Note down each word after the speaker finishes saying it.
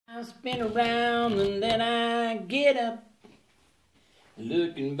I spin around and then I get up,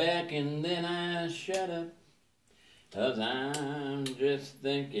 looking back and then I shut up, 'cause I'm just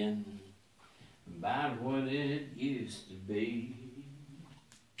thinking about what it used to be.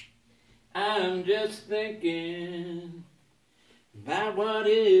 I'm just thinking about what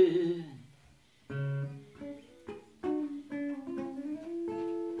it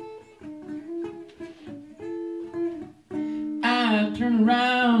I turn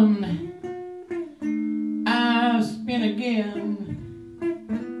around, I spin again.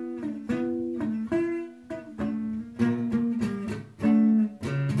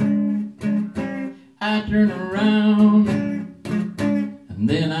 I turn around, and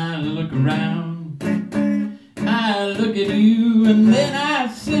then I look around. I look at you, and then I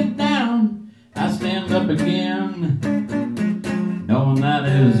sit down. I stand up again, knowing that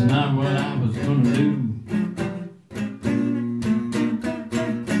is not what I was gonna do.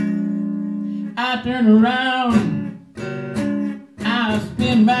 I turn around, I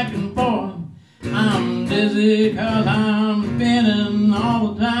spin back and forth. I'm dizzy 'cause I'm spinning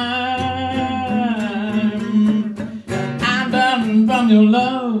all the time. I'm done from your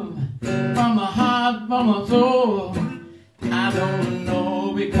love, from the heart, from the soul. I don't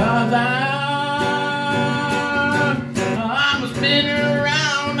know because I'm spinning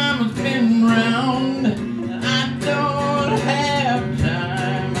around, I'm spinning around. I don't have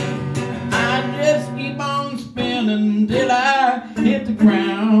time. I just keep on spinning till I hit the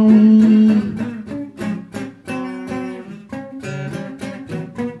ground.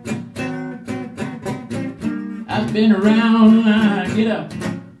 I spin around and I get up.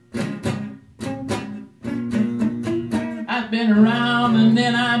 I spin around and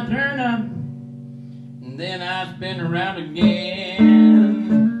then I turn up. And then I spin around again.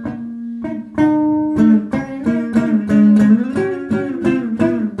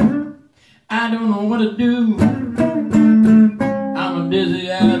 I don't know what to do. I'm dizzy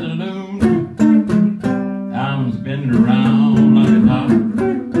as a loon. I'm spinning around.